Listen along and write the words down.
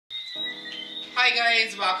Hi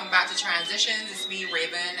guys, welcome back to Transitions. It's me,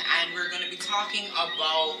 Raven, and we're going to be talking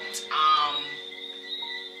about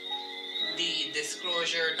the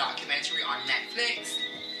Disclosure documentary on Netflix.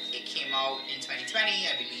 It came out in 2020,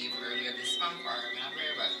 I believe, earlier this month, or whenever,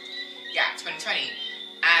 but yeah, 2020.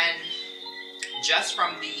 And just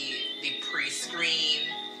from the pre-screen,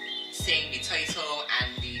 seeing the title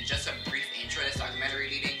and just a brief intro to this documentary,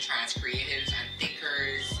 leading trans creatives and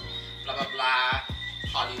thinkers, blah blah blah,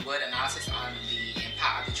 Hollywood analysis on the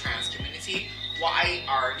impact of the trans community. What I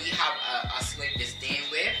already have a slight disdain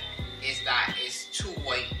with is that it's two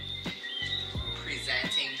white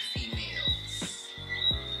presenting females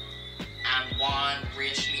and one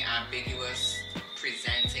racially ambiguous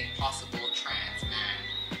presenting possible trans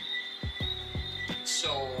man.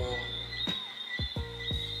 So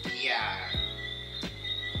yeah.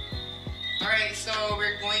 Alright, so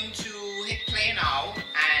we're going to hit play now,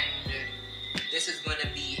 and this is going to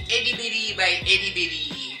be itty bitty by itty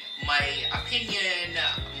bitty. My opinion,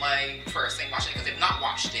 my first thing watching it, because I've not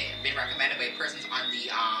watched it, been recommended by persons on the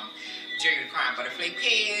Jerry Crime Butterfly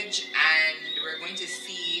page, and we're going to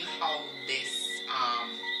see how this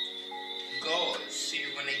goes. So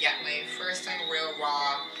you're going to get my first time real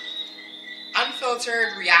raw,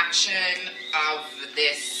 unfiltered reaction of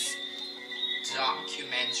this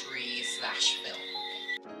documentary slash film.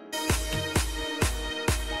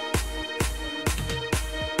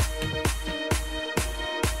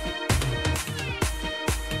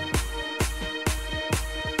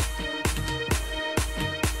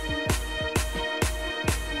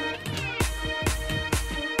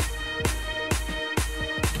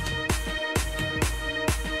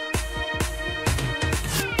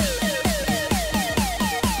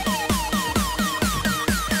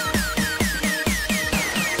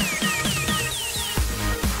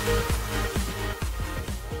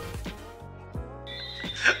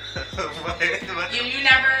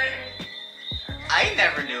 I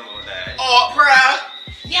never knew that. Oprah!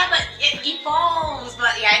 Yeah, but it evolves.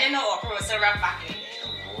 But yeah, I didn't know Oprah was so rough back in the day.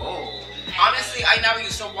 Whoa. Honestly, I never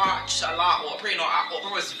used to watch a lot of Oprah. You know,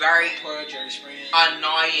 Oprah was very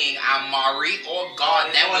annoying. And Marie, oh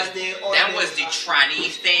god, that was the tranny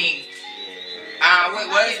thing. Yeah. What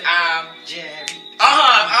was Jerry.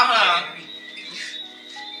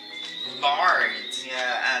 Lord.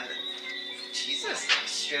 Yeah, and Jesus,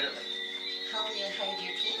 straight up. How do you hide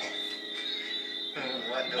your penis?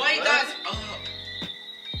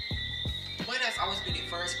 Why does always be the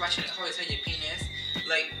first question how is your penis?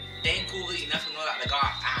 Like, they ain't Google enough to know that they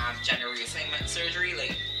got gender reassignment surgery.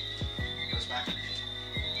 Like, It was back in the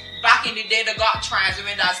day. back in the day, they got trans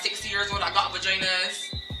women that 60 years old that got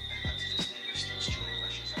vaginas. And up to this day, there's still stupid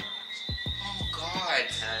questions on us. Oh god.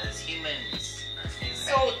 As humans,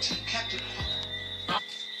 So, Captain Hook,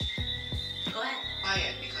 Go ahead.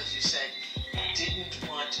 quiet because you said you didn't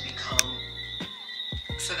want to become.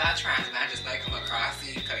 so that trans man just like come across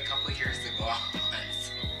you a couple of years ago on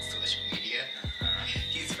social media.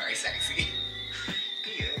 He's very sexy.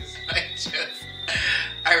 he is.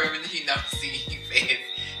 I remember he not seeing his face.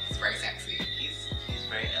 He's very sexy. He's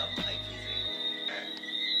very like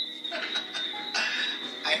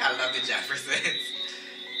I love the Jeffersons.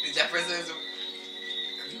 The Jeffersons,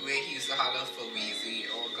 the way he used to holler for Weezy,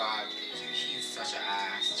 oh god, he's such an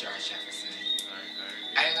ass, George Jefferson.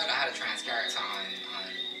 I didn't know that I had a trans character on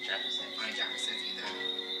Jefferson. Jefferson either.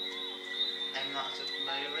 I'm not so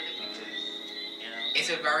familiar with it because, you know. It's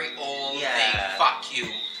a very old Yeah. thing. Fuck you.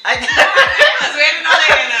 I was waiting on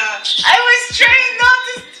it. I was trying not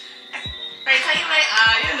to. Right, tell you like,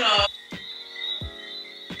 you know.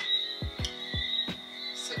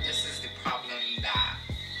 So this is the problem that,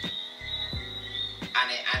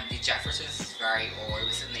 and the Jeffersons is very old. It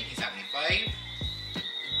was in 1975.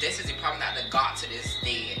 This is the problem that they got to this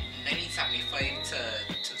day, 1975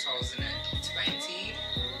 to 2020.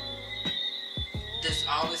 This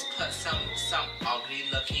always put some ugly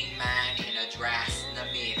looking man in a dress, in a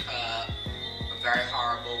makeup, a very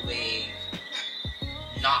horrible wig,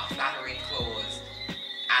 not flattering clothes,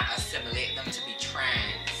 and assimilate them to be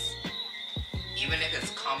trans. Even if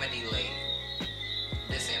it's comedy, like,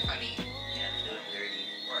 this ain't funny Yeah, do it dirty.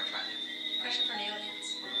 or attractive. Question for the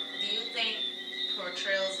audience. Do you think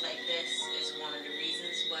portrayals like this is one of the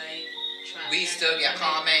reasons why trans We still get women-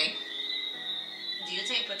 comment. Do you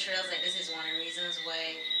think portrayals like this is one of the reasons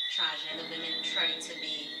why transgender women try to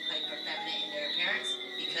be hyper feminine in their appearance?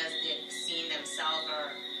 Because they've seen themselves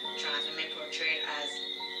or trans women portrayed as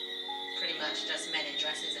pretty much just men in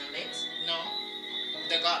dresses and wigs? No.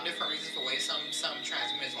 They got different reasons for why some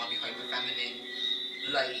trans women want to be hyper feminine.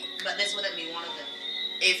 Like, But this wouldn't be one of them.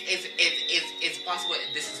 it's possible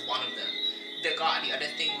this is one of them. They got the other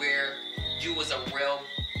thing where you was a real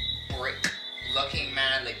brick looking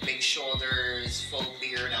man, like big shoulders, full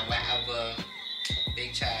beard and whatever,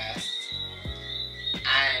 big chest,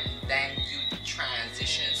 and then you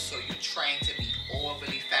transition, so you're trying to be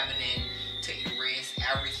overly feminine to erase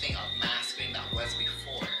everything of masculine that was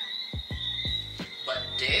before. But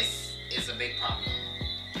this is a big problem.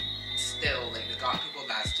 Still, like, they got people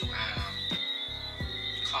that do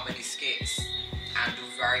comedy skits and do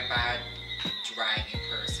very bad drag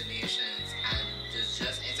impersonations, and there's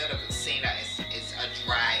just, instead of saying that it's a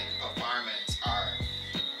drag performance or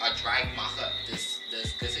a drag mock-up, this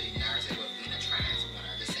goes to the narrative of being a trans woman,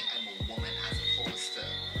 or just saying I'm a woman as opposed to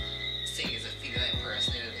saying it's a female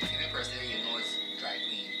impersonator. The female impersonator, you know, is drag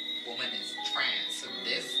queen. Woman is trans. So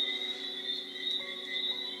this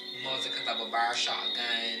music of a bar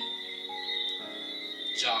shotgun,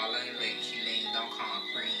 jawline like he laying down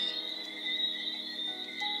concrete.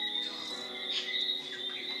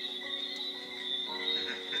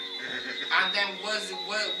 And then what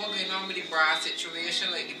going on with the bra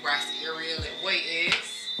situation, like the breast area, like what it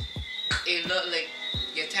is, it look like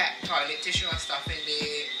you tap toilet tissue and stuff in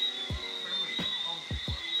there.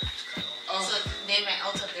 Oh. So they went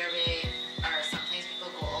out of their way, or sometimes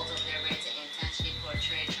people go out of their way to intentionally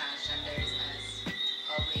portray transgenders as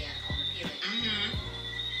ugly and unappealing. Mm-hmm.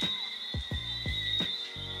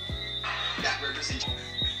 That representation.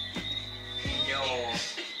 No.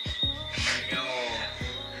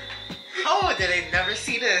 Oh, did I never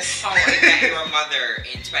see this? How I Met Your Mother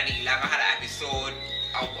in 2011 had an episode,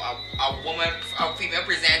 a woman, a female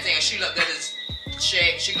presenting, and she looked good as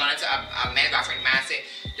shit. She gone into a man's bathroom, the man said,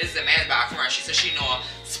 this is a man's bathroom, and she said she know,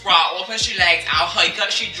 sprawl open she legs, out hike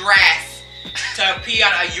up she dress to pee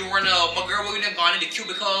out a urinal. My girl wouldn't have gone in the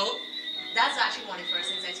cubicle. That's actually one of the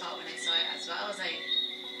first things I thought when I saw it as well. I was like,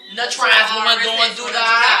 No trans woman don't do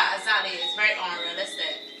that. Exactly, it's very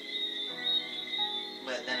unrealistic.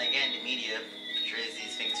 But then again, the media portrays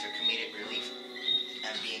these things for comedic relief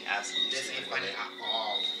and being absolutely This ain't stupid funny with it. at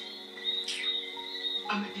all.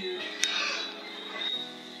 I'm a dude.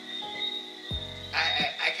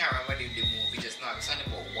 I can't remember the movie just now. It's something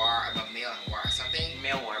about war, about male and war, something.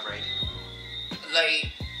 Male war break.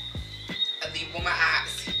 Like, the woman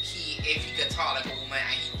asked if he could talk like a woman,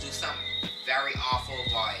 and he do some very awful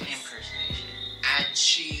voice. Impersonation. And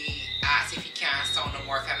she asked if he can't sound no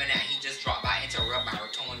more feminine, and he just dropped back into a real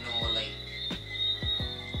baritone, no, like.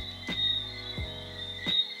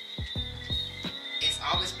 It's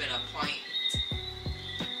always been a point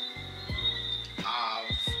of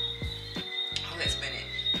how to explain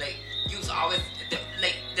it. Like, you was always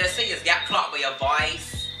like they say it's got clocked by your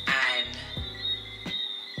voice and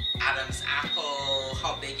Adam's apple,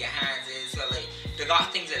 how big your hands is. So like they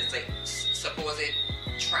got things that's like supposed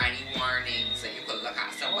tranny warnings that you could look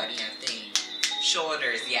at somebody and think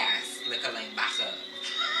shoulders, yes, look a line back up.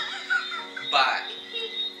 But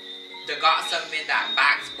they got something that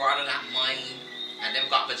backs broader than mine, and they've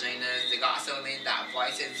got vaginas. They got something that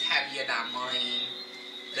voice is heavier than mine.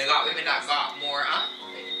 They got women that got more,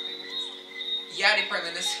 yeah, they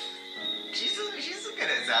pregnant. She's a good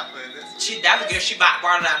example of this. She definitely good. She back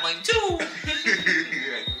broader than mine too.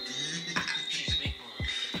 She's big one.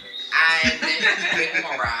 And then big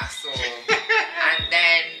more ass. So, and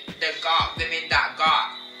then they got women that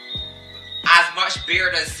got as much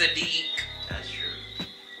beard as Sadiq. That's true.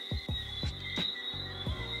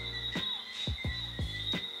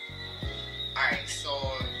 Alright, so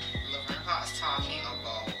Laverne Cox talking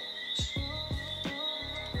about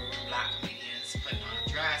black comedians putting on a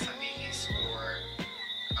dress and making sport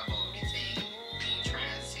about the thing being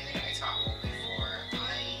trans. Something I talked about before.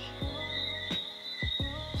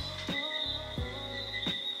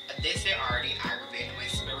 This is already aggravating my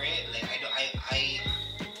spirit. Like I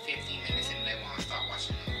 15 minutes in, I want to start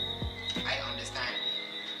watching it. I understand,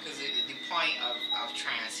 because the point of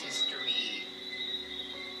trans history,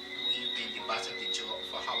 we've been the butt of the joke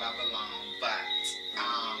for however long, but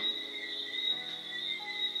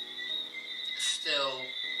still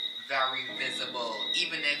very visible,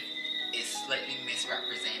 even if it's slightly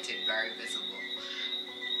misrepresented, very visible.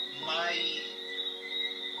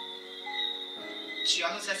 She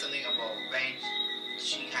also said something about when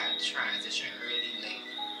she had transitioned early, like,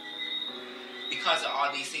 because of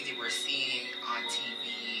all these things that we're seeing on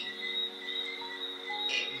TV,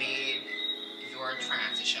 it made your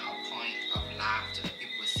transition a point of laughter.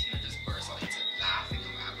 People would see you just burst out into laughing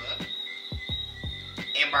or whatever.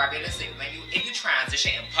 In Barbados, like, if you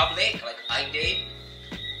transition in public, like I did,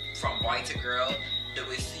 from boy to girl, they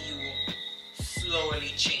would see you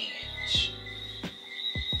slowly change.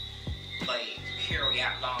 Like, hair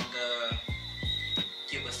get longer,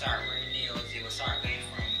 you will start wearing nails, you will start going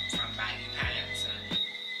from baggy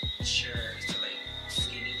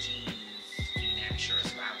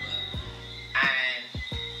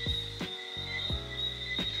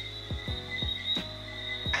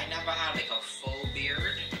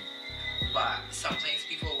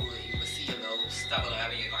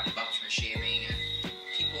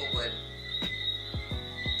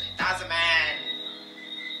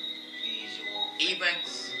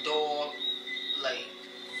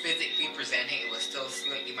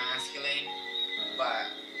slightly masculine, but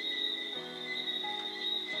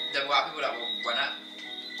there were people that will run up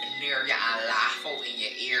near you and laugh out in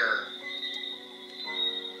your ear.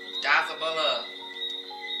 That's a bullet.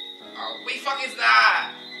 Or what the fuck is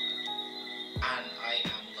that? And I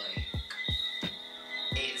am like,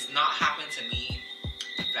 it's not happened to me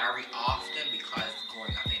very often because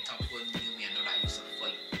growing up in town, people knew me and know that I used to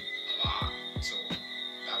fight a lot. So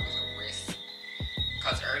that was a risk.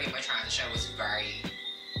 Because early in my transition, I was very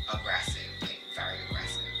aggressive, like very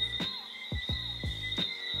aggressive.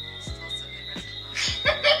 Still so aggressive.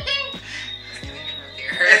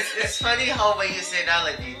 It's funny how when you say that,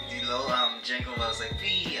 like the little jingle bells, like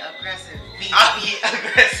be aggressive, be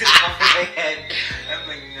aggressive over my head. I'm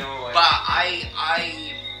like, no. But I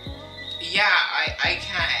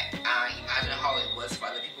can't imagine how it was for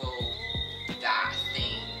other people. That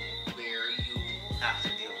thing where you have to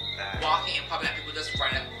deal with that. Walking in public and people just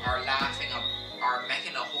running or laughing or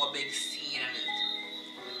making a whole big scene,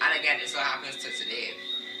 and again, it still happens to today.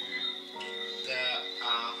 The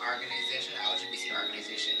organization, LGBT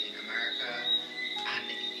organization in America, and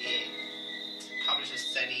it published a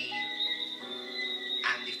study,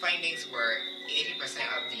 and the findings were 80%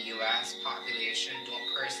 of the U.S. population don't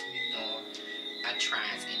personally know a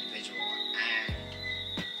trans individual, and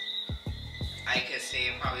I could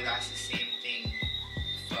say probably that's the same thing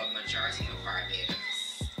for majority of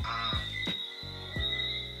Barbados.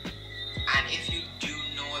 And if you do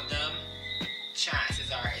know them,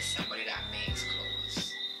 chances are it's somebody that makes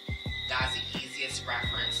clothes. That's the easiest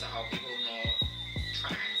reference to how people know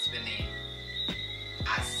trans women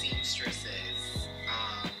as seamstresses.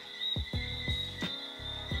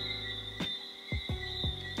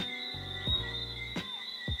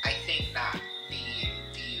 I think that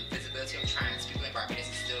the visibility of trans people in Barbados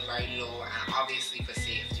is still very low, and obviously for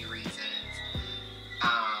safety reasons.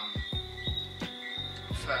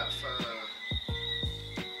 For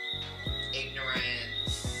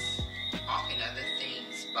ignorance, often other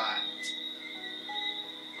things, but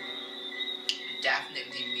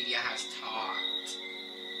definitely media has taught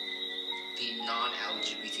the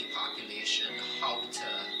non-LGBT population how to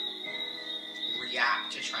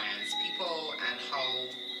react to trans people and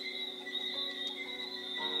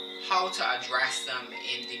how to address them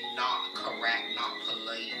in the not correct, not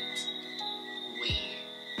polite way.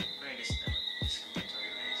 Very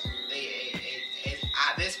discriminatory ways.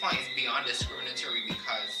 At this point, it's beyond discriminatory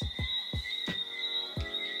because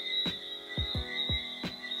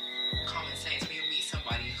common sense. When you meet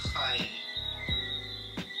somebody, hi,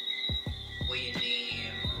 what's your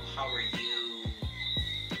name? How are you?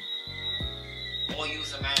 Oh,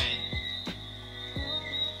 you's a man.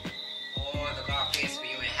 Oh, the God place for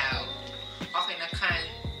you in hell. Okay, that kind,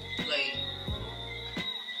 like,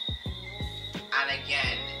 and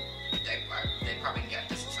again, they probably get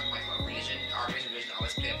this at some point, but religion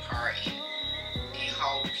always play a part in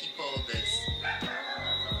how people just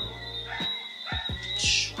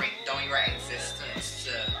shrink down your existence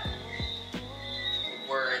to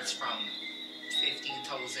words from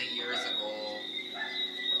 15,000 years ago.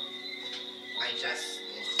 I just,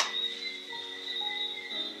 ugh.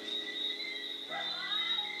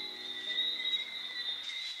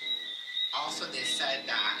 Also, they said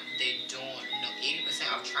that they don't know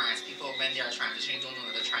 80% of trans people when they are transitioning don't know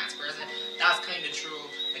that they're a trans person. That's kind of true.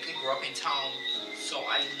 Like, I grew up in town, so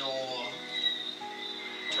I know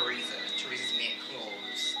Teresa's made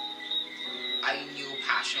clothes. I knew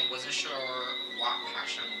Passion, wasn't sure what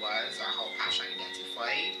Passion was or how Passion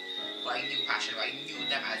identified, but I knew Passion, but I knew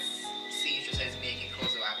them as seamstresses making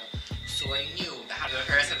clothes or whatever. So I knew that the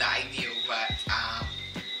person that I knew, but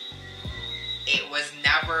it was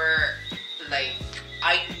never like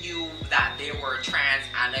I knew that they were trans,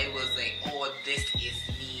 and I was like, oh, this is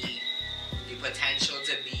me, the potential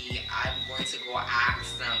to be. I'm going to go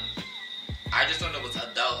ask them. I just thought it was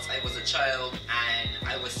adults. I was a child, and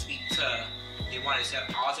I would speak to. They wanted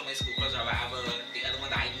to also my school clothes or whatever. The other one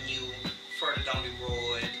that I knew further down the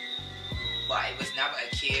road, but it was never a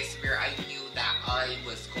case where I knew that I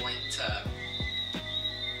was going to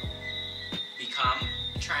become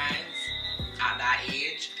trans at that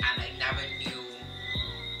age, and I never knew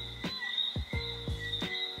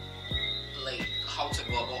like how to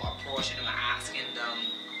go about approaching them and asking them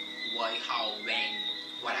why, how, when,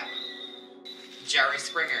 whatever. Jerry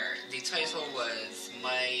Springer, the title was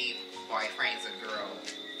My Boyfriend's a Girl.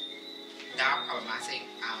 That problematic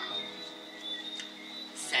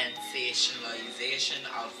sensationalization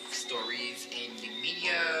of stories in the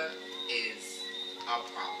media is a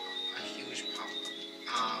problem, a huge problem.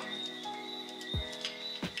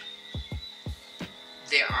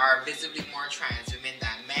 There are visibly more trans women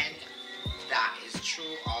than men. That is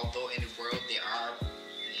true, although in the world there are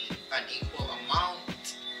an equal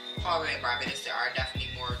amount. However, in Barbados there are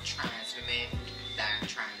definitely more trans women than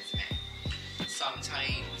trans men.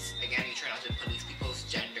 Sometimes, again, you try not to police people's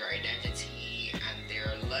gender identity and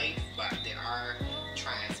their life, but there are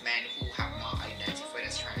trans men who have not identified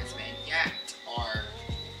as trans men yet, or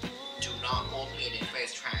do not openly identify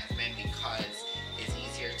as trans men because it's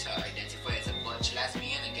easier to identify as a butch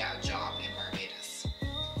lesbian and get a job in Barbados.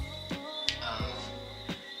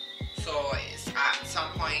 So at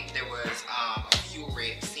some point there was a few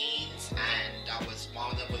rape scenes, and that was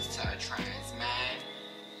one of them was to a trans man.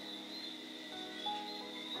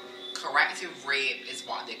 Corrective rape is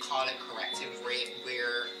what they call it, corrective rape,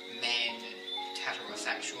 where men,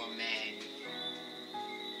 heterosexual men,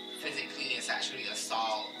 physically and sexually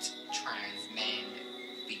assault trans men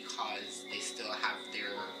because they still have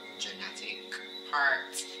their genetic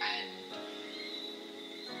parts, and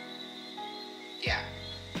yeah,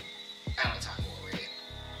 I don't talk about rape.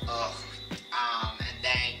 And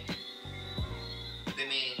then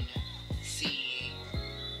women see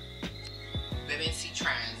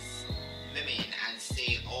trans women and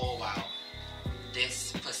say, oh wow,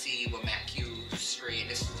 this pussy will make you straight,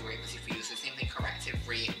 this is the right pussy for you. So the same thing, corrective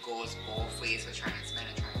rape goes both ways for trans men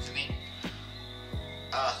and trans women.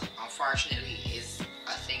 Unfortunately, is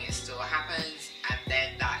a thing that still happens, and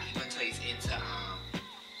then that even ties into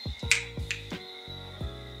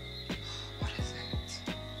what is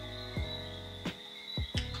it?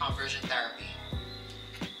 Conversion therapy.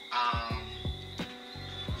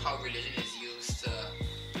 How religion is used to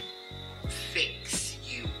fix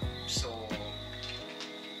you, so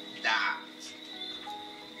that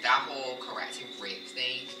whole corrective rape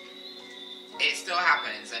thing, it still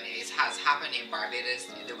happens, and it has happened in Barbados.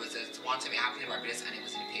 There was one time it happened in Barbados, and it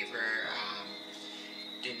was in the paper.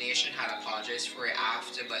 The nation had apologized for it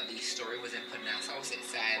after, but the story was in Putnam's House. It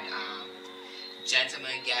said,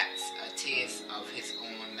 gentleman gets a taste of his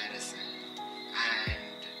own medicine,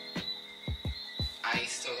 and I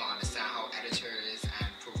still don't understand how editors and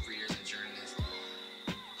proofreaders and journalists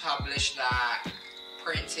publish that,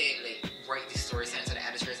 print it, like write the story, send it to the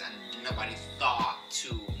editors, and nobody thought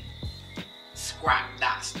to scrap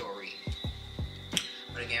that story.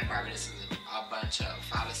 But again, Barbados is a bunch of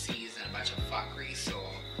fallacies and a bunch of fuckery, so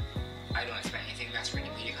I don't expect anything less from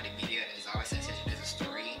the media, because the media is always sensitive to a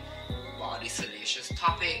story about all these salacious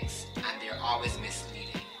topics, and they're always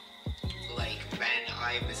misleading. Like when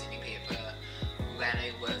I was in the paper, when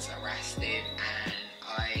I was arrested, and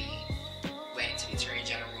I went to the Attorney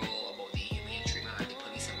General about the humane treatment of the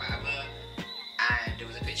police and whatever, and there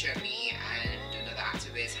was a picture of me and another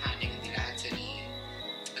activist handing the letter to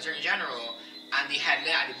the Attorney General, and the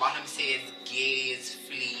headline at the bottom says, gays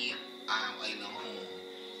flee island home.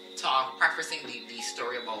 Prefacing the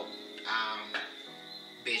story about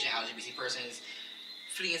Bajan LGBT persons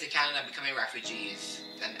fleeing to Canada, becoming refugees,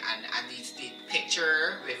 and the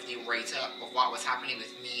picture with the write-up of what was happening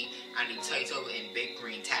with me and the title in big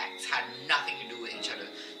green text had nothing to do with each other.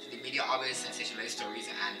 So the media always sensationalize stories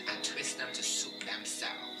and twist them to suit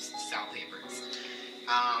themselves, sell papers.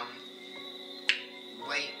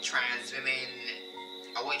 White trans women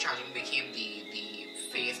became the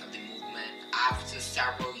face of the movement after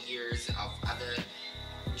several years of other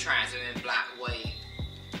trans women, black, white,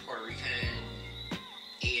 Puerto Rican,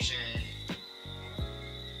 Asian,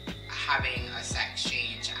 having a sex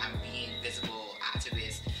change and being visible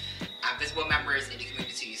activists and visible members in the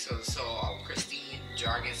community. So Christine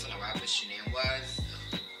Jorgensen, or whatever her name was,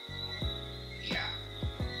 yeah,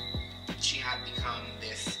 she had become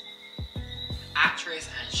this actress,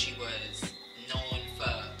 and she was known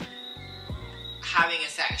for having a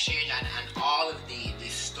sex change, and all of the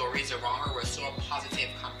stories around her were so positive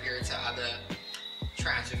compared to other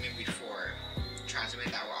trans women before. Trans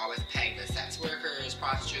women that were always pegged as sex workers,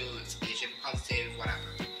 prostitutes, HIV positive, whatever.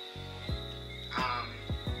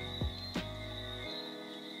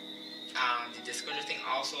 The disclosure thing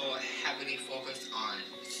also heavily focused on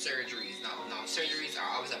surgeries. Now surgeries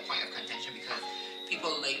are always a point of contention because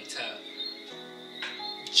people like to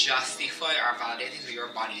justify or validate things with your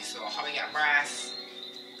body. So how I get breasts,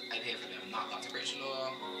 I pay for them, not Dr.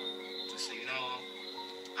 Rachel, just so you know.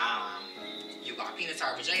 You got a penis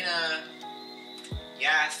or a vagina.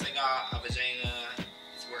 Yes, I got a vagina.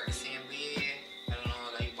 It's work the same way. I don't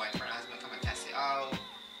know, that your boyfriend or husband come and test it out.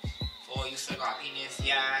 Oh, you still got a penis?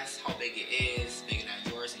 Yes. How big it is? Bigger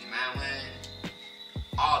than yours and your man one.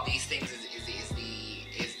 All these things is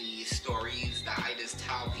the stories that I just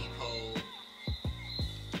tell people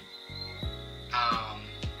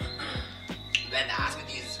when they ask me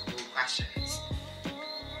these rude questions.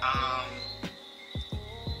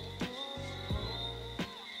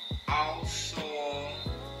 also,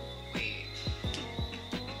 wait.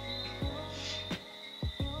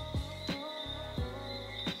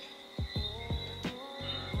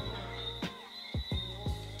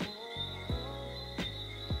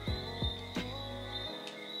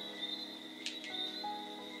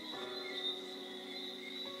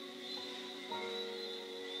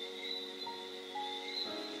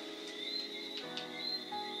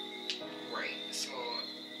 Right, so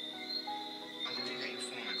I don't think that your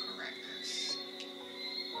phone are correct this.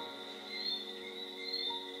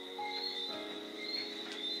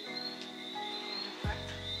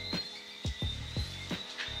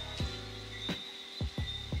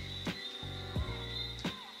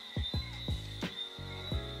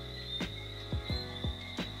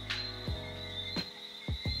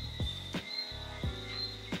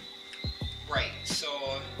 Right, so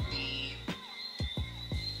the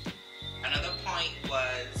another point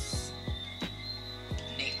was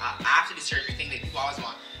after the surgery thing, like people always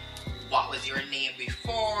want, what was your name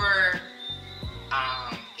before?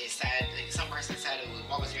 It said, like some person said it was,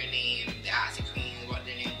 what was your name? They asked the queen what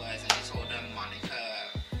their name was, and they told them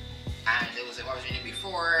Monica. And it was like, what was your name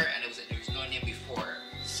before? And it was like, there was no name before.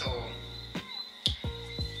 So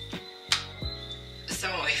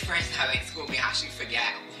some of my friends that went to school may actually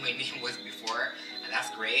forget what my name was before, and that's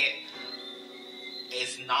great.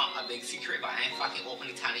 It's not a big secret, but I ain't fucking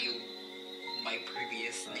openly telling you my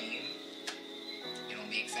previous name. You know,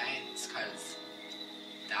 makes sense, because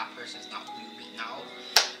that person's not who you meet now.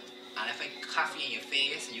 And if I cuff you in your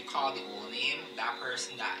face and you call the old name, that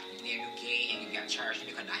person that name you gay and you get charged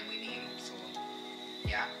because that's my name. So,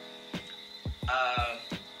 yeah.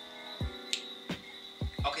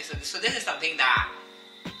 Okay, so this is something that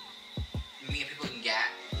me and people can get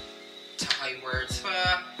to high words for.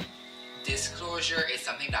 Disclosure is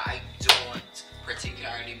something that I don't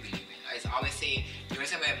particularly believe in. I always say, the only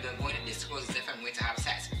time I'm going to disclose is if I'm going to have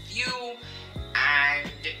sex with you.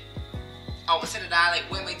 And outside of that, like,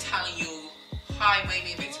 when am I telling you, hi, my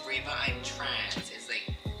name is Raven, I'm trans? It's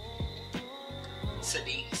like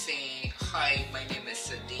Sadiq saying, hi, my name is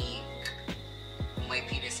Sadiq, my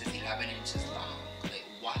penis is 11 inches long. Like,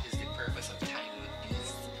 what is the purpose of telling you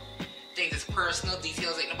these things? It's personal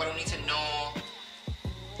details, like, nobody don't need to know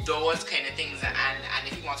those kind of things. And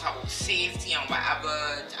if you want to talk about safety and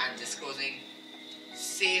whatever, and disclosing,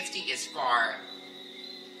 safety is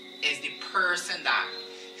the person that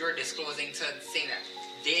you're disclosing to, saying that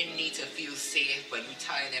they need to feel safe, but you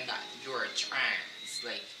telling them that you're trans.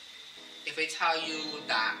 Like, if I tell you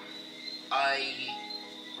that I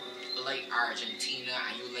like Argentina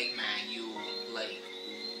and you like Man U, like,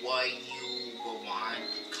 why you would want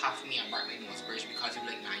cuff me and bark my nose bridge because you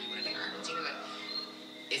like Man U and I like Argentina, like,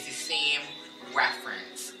 it's the same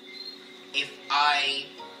reference. If I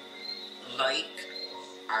like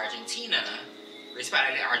Argentina, respect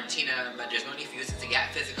I like Argentina, but there's no need for you to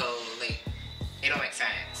get physical, like, it don't make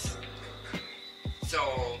sense.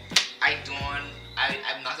 So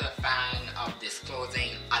I'm not a fan of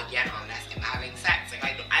disclosing again unless I'm having sex.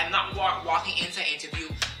 Like, I'm not walking into an interview,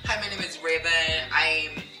 hi, my name is Raven,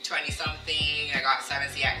 I'm 20 something, I got 7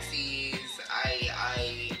 CXCs,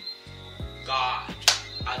 I got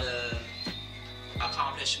other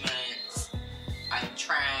accomplishments, I'm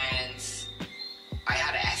trans, I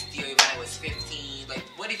had an STI when I was 15. Like,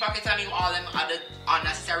 what the fuck is telling you all them other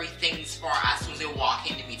unnecessary things for as soon as you walk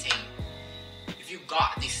in the meeting? If you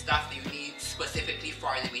got the stuff that you need specifically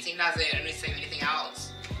for the meeting, that's it. I don't need to say anything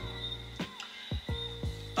else.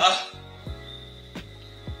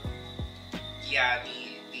 Yeah,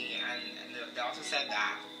 they also said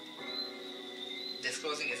that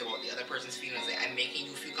disclosing is about the other person's feelings. Like, I'm making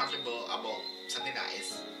you feel comfortable about something that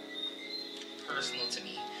is personal to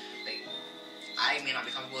me. Like, I may not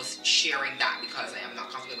be comfortable sharing that because I am not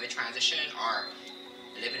comfortable with transition or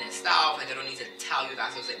living in style. Like, I don't need to tell you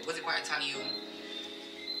that. So it's like, what's the point of telling you?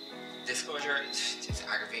 Disclosure just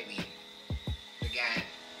aggravate me. Again,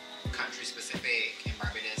 country specific. In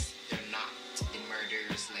Barbados, they're not the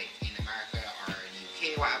murders like in America or in the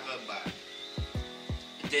UK, whatever, but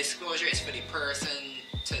disclosure is for the person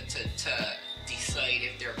to decide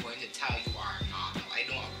if they're going to tell you or not. I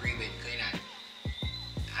don't agree with going on,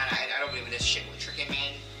 and I don't believe in this shit with tricking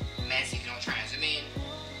men seeking out trans women.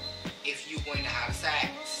 If you're going to have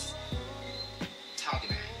sex, tell the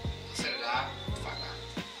man. Instead of that, fuck that.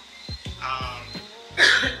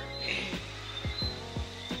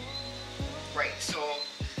 Right, so,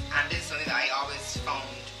 and this is something that I always found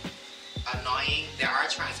annoying. There are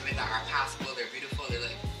trans women that are passable, they're beautiful, they're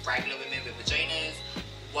like regular women with vaginas.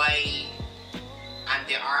 Why, and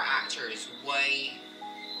there are actors, why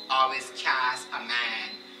always cast a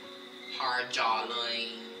man, hard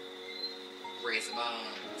jawline, brace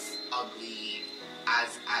buns, ugly,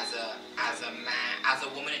 as a man, as a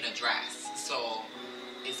woman in a dress. So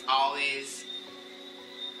it's always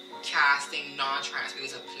casting non-trans people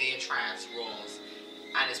to play trans roles,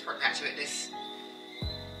 and it's perpetuate this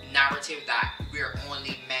narrative that we're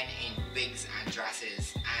only men in wigs and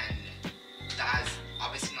dresses, and that's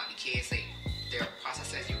obviously not the case. Like, there are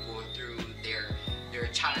processes you go through, there are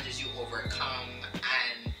challenges you overcome,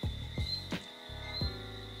 and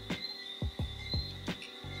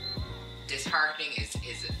disheartening is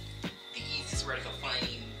the easiest word I can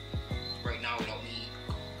find right now without me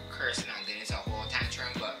cursing and getting into a whole tantrum.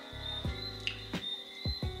 But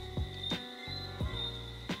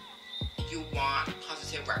you want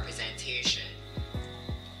positive representation.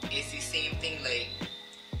 It's the same thing like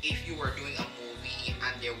if you were doing a movie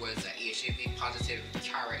and there was an HIV positive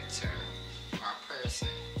character or person,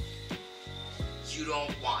 you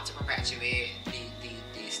don't want to perpetuate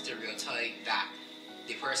the stereotype that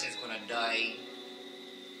the person is going to die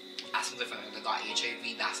as soon as they got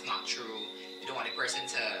HIV. That's not true. You don't want the person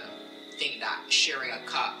to think that sharing a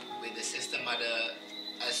cup with the sister mother,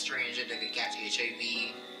 a stranger that could catch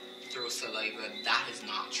HIV through saliva, that is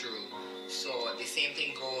not true. So the same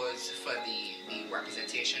thing goes for the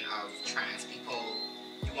representation of trans people.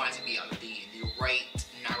 You want it to be the right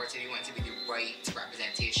narrative, you want it to be the right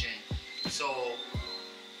representation. So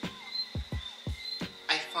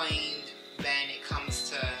I find when it comes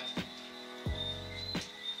to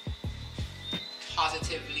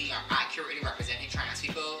positively or accurately representing trans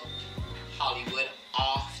people, Hollywood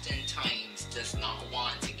oftentimes does not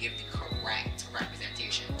want to give the correct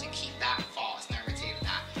representation, to keep that false narrative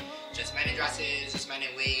that just men in dresses, just men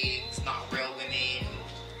in wigs, not real women,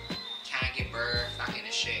 can't give birth, that kind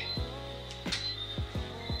of shit.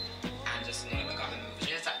 And just none of them got the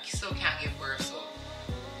vaginas that still can't give birth, so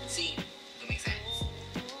see, don't make sense.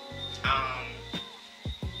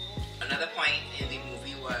 Another point in the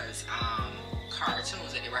movie was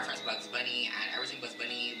cartoons, and they referenced Bugs Bunny, and everything Bugs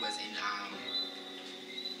Bunny was in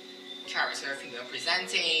character female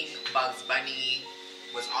presenting. Bugs Bunny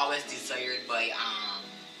was always desired by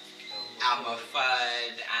Elmer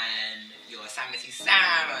Fudd and Yosemite Sam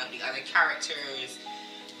and the other characters.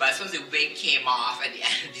 But as soon as the wig came off at the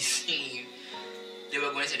end of the scene, they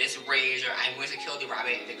were going to this rage, or I'm going to kill the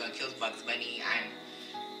rabbit, they're going to kill Bugs Bunny. And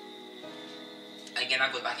again,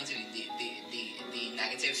 I go back into the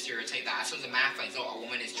negative stereotype that as soon as a man finds out a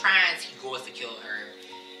woman is trans, he goes to kill her.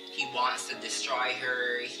 He wants to destroy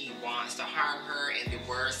her. He wants to harm her in the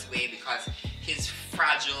worst way because his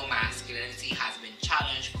fragile masculinity has been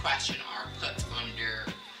challenged, questioned, or put under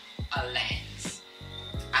a lens.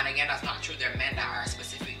 And again, that's not true. There are men that are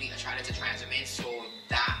specifically attracted to trans women, so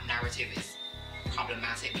that narrative is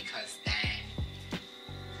problematic because then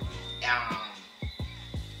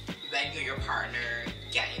when you and your partner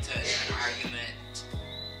get into an argument,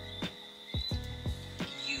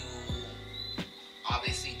 you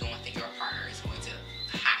obviously don't think your partner is going to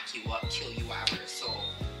hack you up, kill you, whatever. So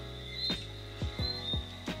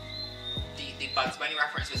the Bugs Bunny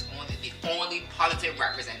reference was the only positive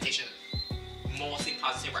representation, mostly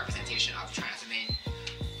positive representation of trans women,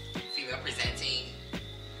 female presenting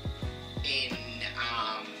in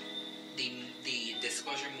the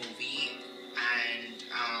Disclosure movie. And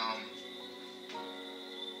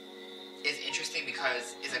it's interesting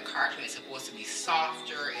because it's a cartoon. It's supposed to be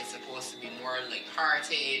softer. It's supposed to be more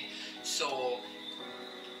light-hearted. So,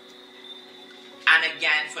 and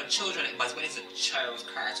again, for children, Bugs Bunny is a child's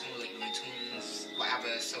cartoon, like Looney Tunes,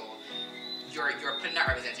 whatever. So, you're putting that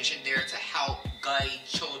representation there to help guide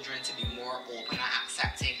children to be more open and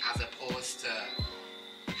accepting, as opposed to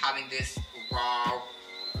having this raw,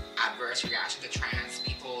 adverse reaction to trans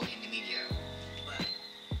people in the media.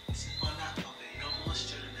 On that topic, most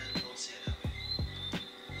children don't say it that way.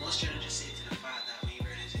 Most children just say it to the fact that when you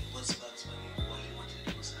realize it was Bugs Bunny, what he wanted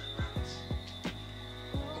to do was hunt rabbits.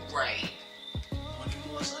 Right. Only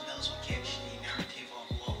most adults would catch the narrative of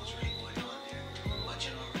what was really going on there, but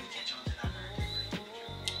you don't really catch on to that narrative right?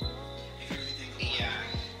 If you really think about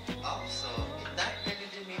it. Also, that really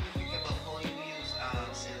did make me think about how you use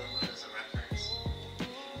Sailor Moon as a reference.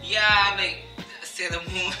 Yeah, like Sailor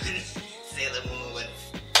Moon. Sailor Moon was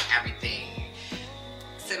everything.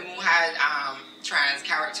 Sailor Moon had trans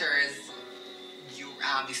characters.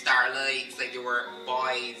 The Starlights, like they were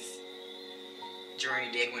boys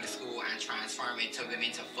during the day going to school and transform into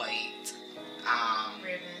women to fight.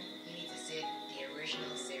 Raven, you need to say the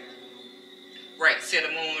original Sailor Moon. Right,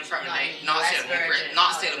 Sailor Moon from Not Sailor Moon, version.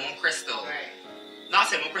 not Sailor Moon Crystal. Right. Not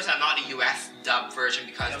Sailor Moon Crystal, not the US dub version,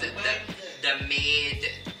 because the made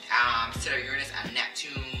Sailor Uranus and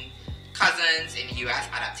Neptune cousins in the US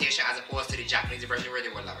adaptation, as opposed to the Japanese version where they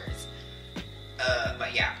were lovers.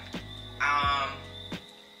 But yeah.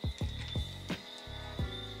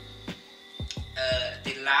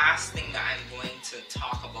 The last thing that I'm going to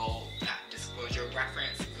talk about that disclosure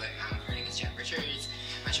reference is like her name is Jen Richards,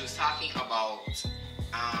 and she was talking about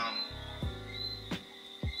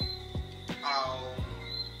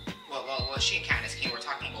she and Candace King were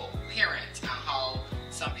talking about parents and how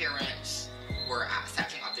some parents were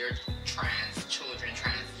accepting of their trans children,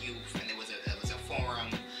 trans youth, and there was a forum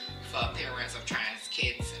for parents of trans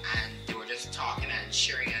kids, and they were just talking and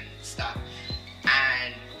sharing and stuff.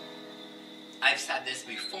 And I've said this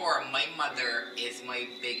before, my mother is my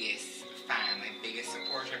biggest fan, my biggest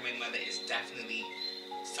supporter. My mother is definitely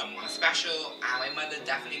someone special, and my mother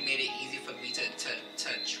definitely made it easy for me to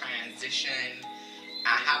transition.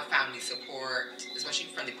 I have family support, especially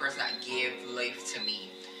from the person that gave life to me,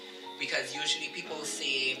 because usually people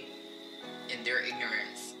say in their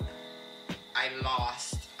ignorance, I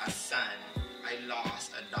lost a son, I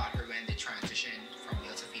lost a daughter when they transitioned from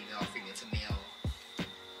male to female, female to male.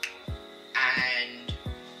 And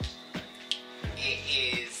it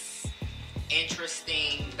is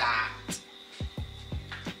interesting that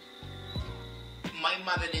my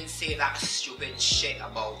mother didn't say that stupid shit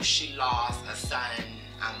about she lost a son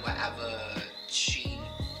and whatever, she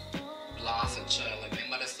lost a child. Like, my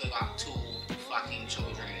mother still got 2 fucking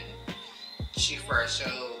children. She first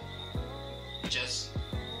showed just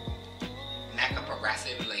make a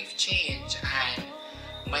progressive life change, and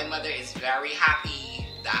my mother is very happy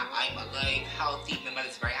that I'm alive, healthy. My mother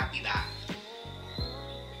is very happy that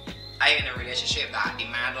I'm in a relationship that the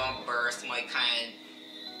man don't burst my kind,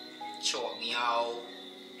 choke me out,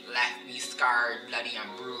 left me scarred, bloody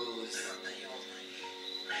and bruised.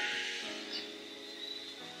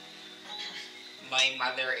 My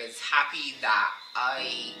mother is happy that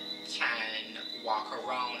I can walk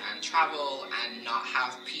around and travel and not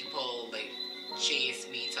have people like chase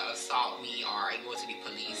me to assault me, or I go to the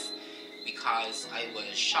police because I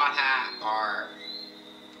was shot at or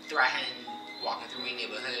threatened walking through my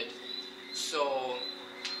neighborhood. So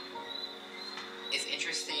it's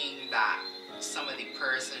interesting that some of the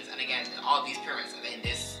persons, and again, all these parents in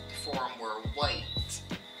this forum were white,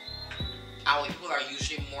 and white people are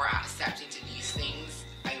usually more accepting to these things.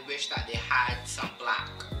 I wish that they had some black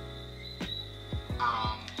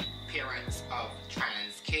parents of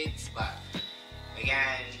trans kids, but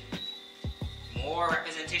again, more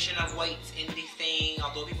representation of whites in the thing.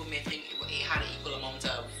 Although people may think it had an equal amount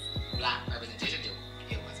of black representation,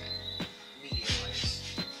 it wasn't.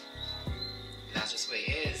 Media-wise, that's just the way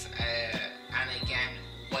it is. And again,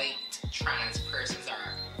 white trans persons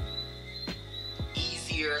are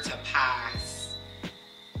easier to pass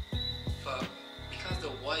because the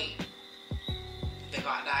white, they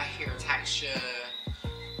got that hair texture,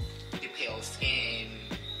 the pale skin,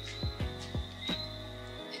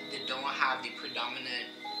 they don't have the predominant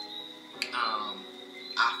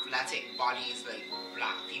athletic bodies like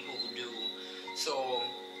black people do. So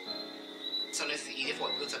sometimes it's easy for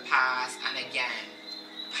people to pass, and again,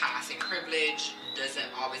 passing privilege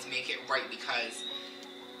doesn't always make it right because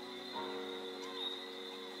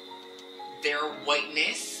their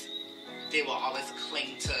whiteness, they will always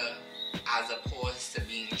cling to as opposed to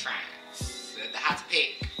being trans. So if they have to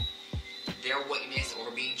pick their whiteness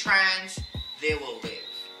over being trans, they will live.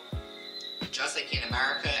 Just like in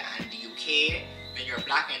America and the UK, when you're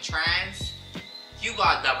black and trans, you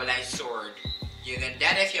got a double-edged sword. You're gonna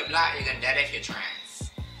dead if you're black, you're gonna dead if you're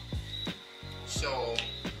trans. So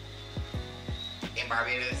in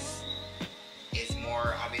Barbados, it's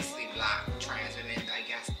more obviously black trans women. I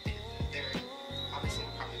guess they're obviously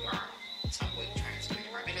probably are some white trans women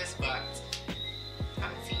in Barbados, but I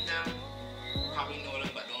haven't seen them. Probably know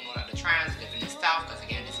them, but don't know that they're trans, living in the South, because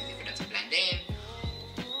again, it's easy for them to blend in.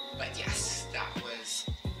 But yes, that was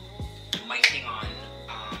my thing on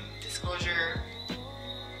disclosure.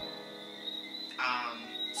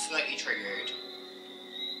 Slightly triggered.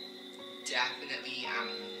 Definitely, I'm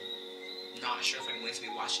not sure if I'm going to be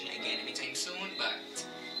watching it again anytime soon, but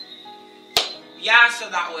yeah, so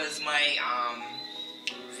that was my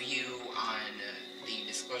view on the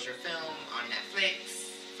disclosure film on Netflix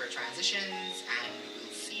for transitions, and